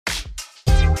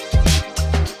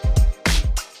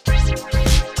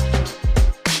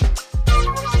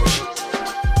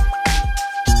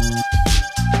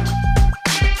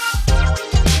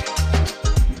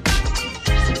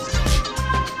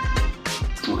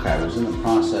Okay, I was in the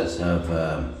process of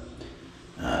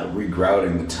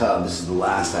regrouting the tub. This is the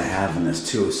last I have in this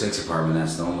 206 apartment.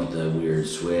 That's the one with the weird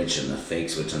switch and the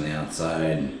fake switch on the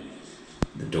outside, and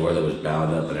the door that was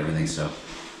bound up and everything. So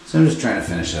I'm just trying to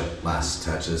finish up last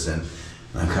touches, and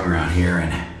I'm coming around here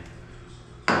and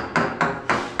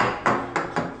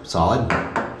solid.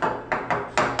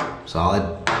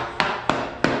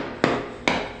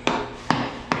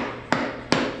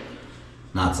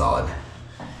 Not solid.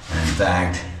 And in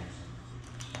fact,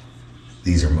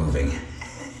 these are moving.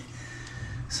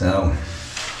 So.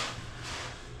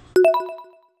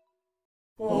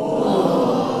 All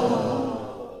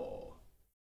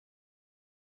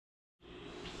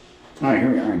right,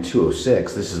 here we are in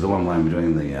 206. This is the one where I'm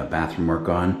doing the bathroom work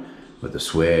on, with the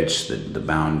switch, the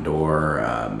bound door,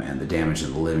 and the damage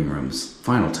in the living room's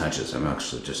final touches. I'm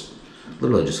actually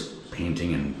literally just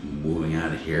painting and moving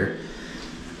out of here.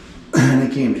 And I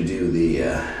came to do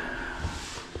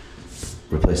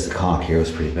replace the caulk here. It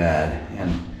was pretty bad.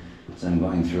 And so I'm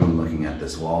going through and looking at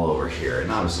this wall over here, and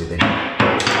obviously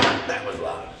that was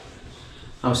loud.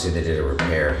 Obviously they did a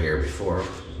repair here before.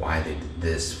 Why they did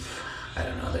this, I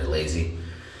don't know. They're lazy.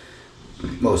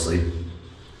 Mostly.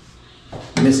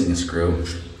 Missing a screw.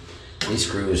 These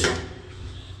screws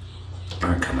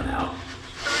aren't coming out.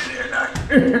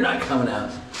 They're not coming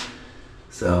out.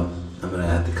 So I'm gonna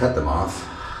have to cut them off.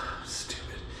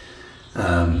 Stupid.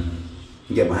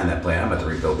 Get behind that plate. I'm about to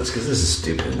rebuild this because this is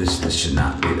stupid. This should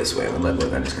not be this way. I'm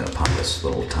just gonna pop this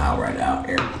little tile right out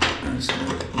here. I'm just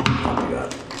gonna pop it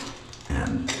up,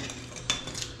 and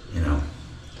you know,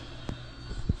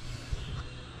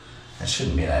 that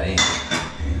shouldn't be that easy.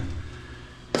 Yeah.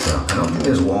 So I don't think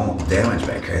there's wall damage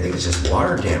back here. I think it's just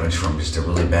water damage from just a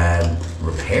really bad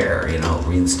repair, you know,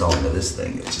 reinstalling of this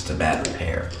thing. It's just a bad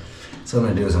repair. So what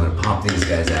I'm gonna do is I'm gonna pop these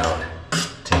guys out,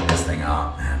 take this thing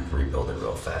out, and rebuild it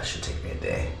real fast. Should take me a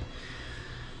day.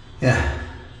 Yeah.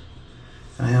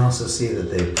 And I also see that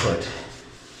they put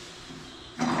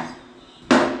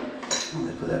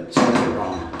that totally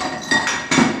wrong.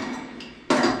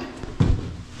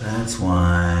 That's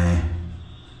why.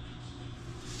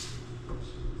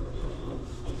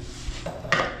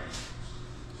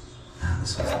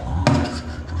 This was long, that's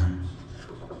that one.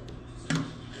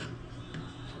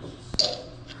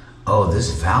 Oh, this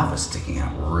valve is sticking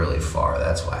out really far.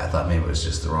 That's why I thought maybe it was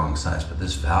just the wrong size, but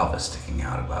this valve is sticking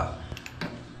out about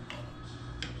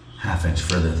 ½ inch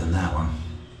further than that one.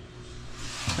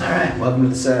 All right, welcome to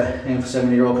this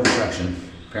 70-year-old construction.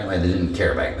 Apparently they didn't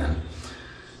care back then.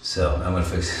 So I'm gonna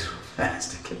fix it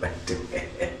fast to get back to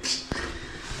it.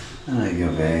 There you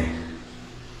go, babe.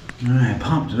 All right,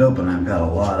 popped it open. I've got a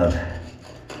lot of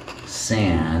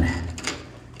sand.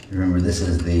 Remember, this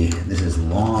is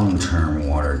long-term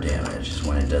water damage is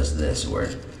when it does this, where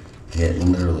it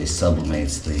literally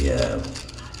sublimates the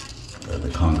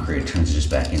concrete, turns it just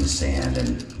back into sand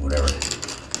and whatever.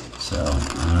 So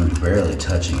I'm barely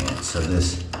touching it. So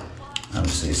this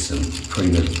obviously is some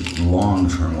pretty good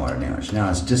long-term water damage. Now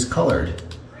it's discolored.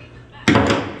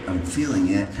 I'm feeling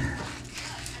it.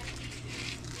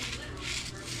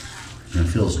 And it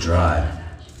feels dry,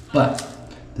 but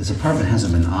this apartment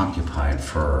hasn't been occupied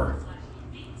for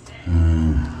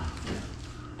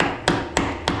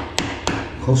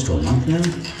close to a month now.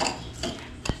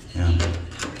 Yeah.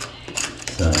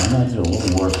 So I'm gonna do a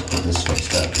little work to get this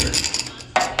fixed up here.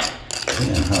 I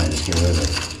think I'll probably just get rid of it,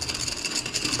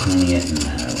 cleaning it and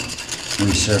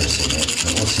resurfacing it.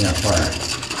 But we'll see how far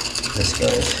this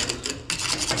goes.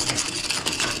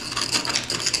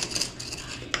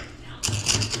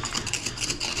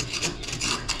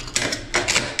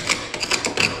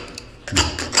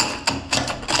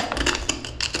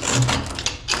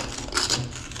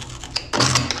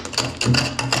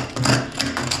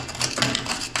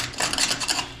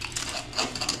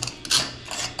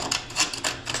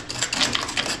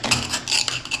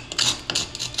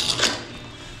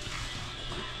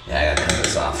 Yeah, I gotta cut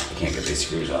this off. I can't get these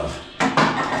screws off.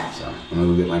 So I'm gonna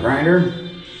go get my grinder.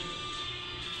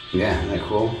 Yeah, isn't that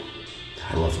cool?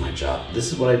 I love my job.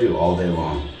 This is what I do all day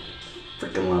long.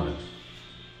 Freaking love it.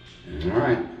 All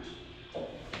right.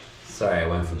 Sorry, I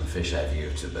went from the fisheye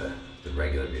view to the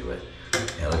regular view, but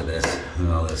yeah, look at this. Look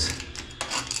at all this.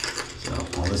 So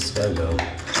all this has gotta go.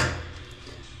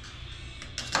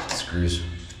 Screws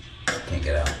can't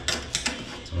get out.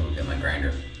 So I'm gonna get my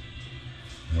grinder.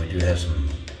 And we do have some.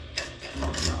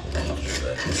 Not danger,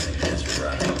 but this thing is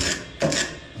running.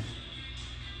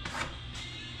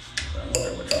 I don't know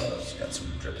which one of those got some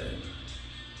drip in it.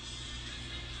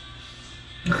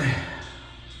 Okay.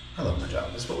 I love my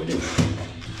job. That's what we do.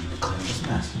 Clean this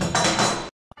mess.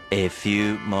 A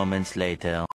few moments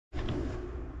later.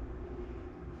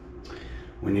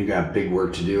 when you got big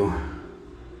work to do,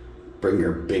 bring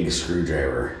your big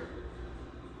screwdriver.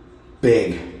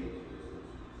 Big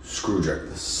screwdriver,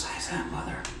 the size of that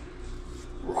mother.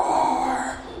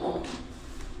 Roar.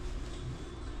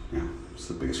 Yeah, it's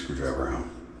the biggest screwdriver out.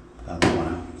 Got that one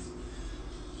out.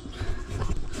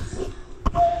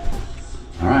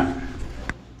 All right.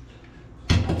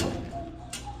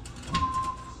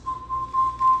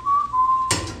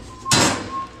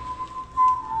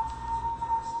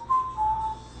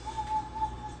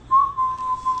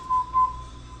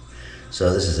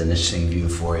 So this is an interesting view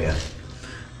for you.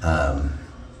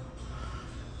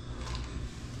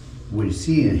 What you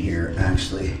see in here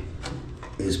actually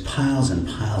is piles and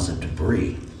piles of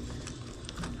debris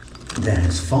that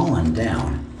has fallen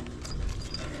down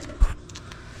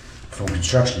from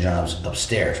construction jobs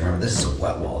upstairs. Remember, this is a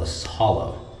wet wall, this is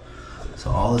hollow. So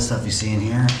all the stuff you see in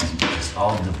here is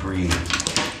all debris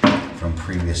from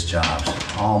previous jobs,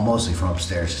 all mostly from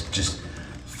upstairs, just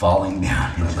falling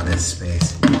down into this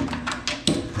space.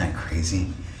 Isn't that crazy?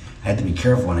 I had to be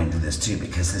careful when I did this too,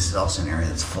 because this is also an area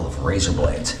that's full of razor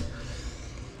blades.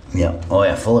 Yep, oh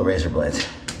yeah, full of razor blades.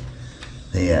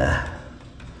 Yeah,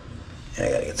 I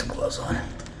gotta get some gloves on.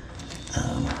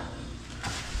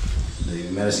 The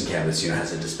medicine cabinets,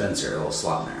 has a dispenser, a little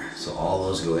slot in there. So all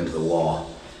those go into the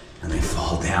wall and they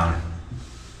fall down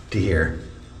to here.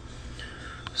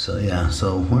 So yeah,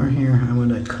 so we're here. I'm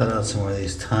gonna cut out some more of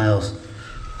these tiles.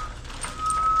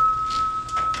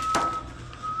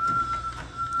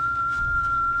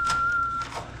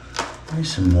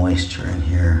 There's some moisture in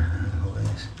here.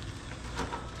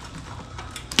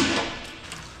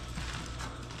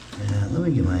 Yeah, let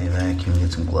me get my vacuum and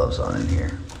get some gloves on in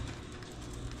here.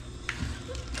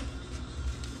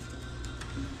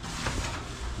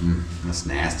 That's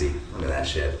nasty. Look at that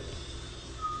shit.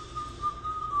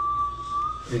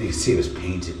 And you can see it was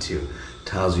painted too.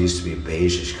 Tiles used to be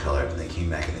beige-ish color, but they came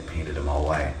back and they painted them all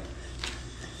white.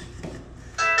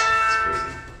 That's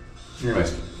crazy.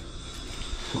 Anyways,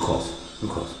 who calls? Who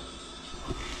calls?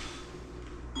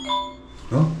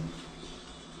 Oh?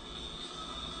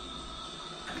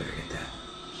 I better get that.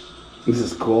 This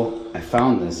is cool. I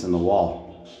found this in the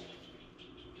wall.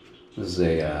 This is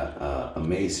a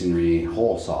masonry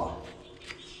hole saw.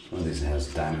 One of these has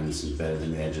diamonds embedded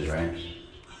in the edges, right?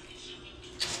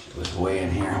 It was way in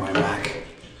here, way back.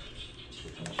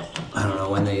 I don't know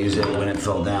when they used it, when it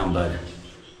fell down, but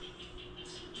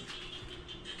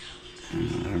I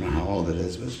don't know how old it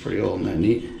is, but it's pretty old. Isn't that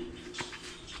neat?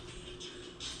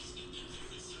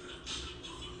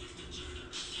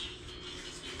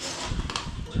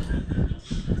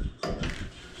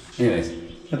 Anyways,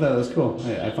 I thought it was cool.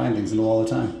 I find things in the wall all the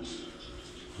time.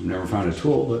 I've never found a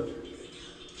tool, but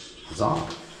it's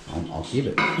off. I'll keep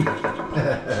it.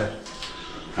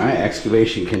 All right,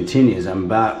 excavation continues. I'm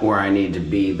about where I need to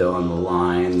be though on the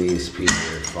line. These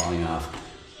pieces are falling off.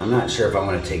 I'm not sure if I'm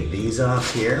going to take these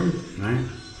off here, right?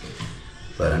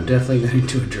 But I'm definitely going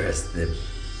to address the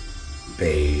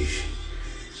beige.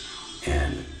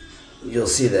 And you'll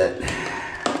see that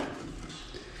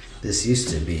this used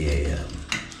to be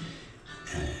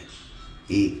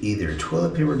either a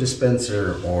toilet paper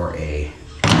dispenser or a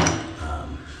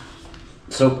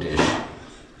soap dish.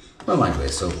 Well, likely a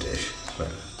soap dish. But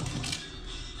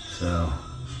so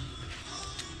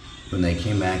when they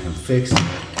came back and fixed it,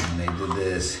 and they did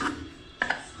this,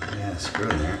 yeah, screw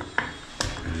in there.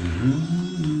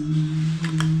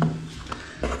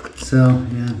 So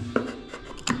yeah.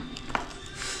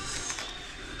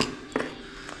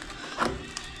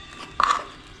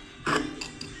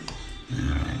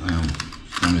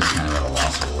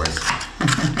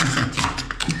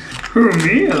 Who,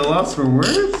 me? At a loss for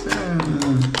words?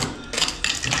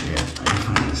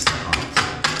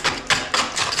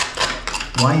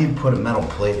 Why you'd put a metal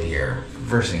plate here?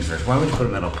 First things first, why would you put a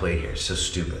metal plate here? It's so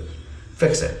stupid.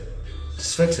 Fix it.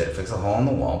 Just fix it. Fix a hole in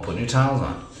the wall, put new tiles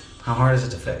on. How hard is it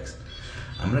to fix?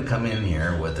 I'm gonna come in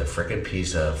here with a frickin'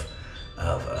 piece of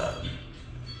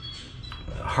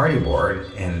hardy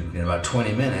board, and in about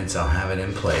 20 minutes I'll have it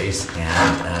in place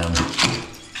and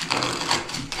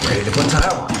ready to put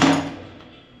tile on.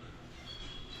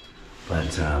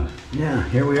 But yeah,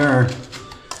 here we are,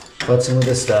 putzing with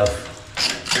this stuff.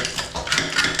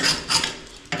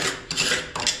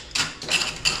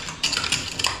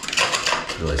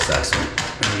 It really sucks when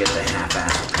you get the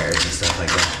half-ass repairs and stuff like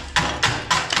that.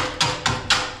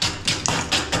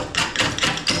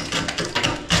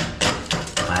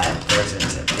 My person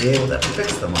to be able to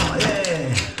fix them all,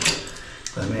 yay!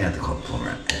 But I may have to call the plumber.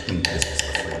 I think this is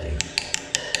what's leaking.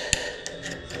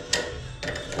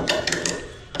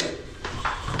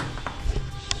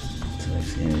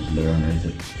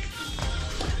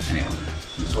 Anyway,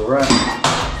 that's where we're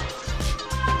at.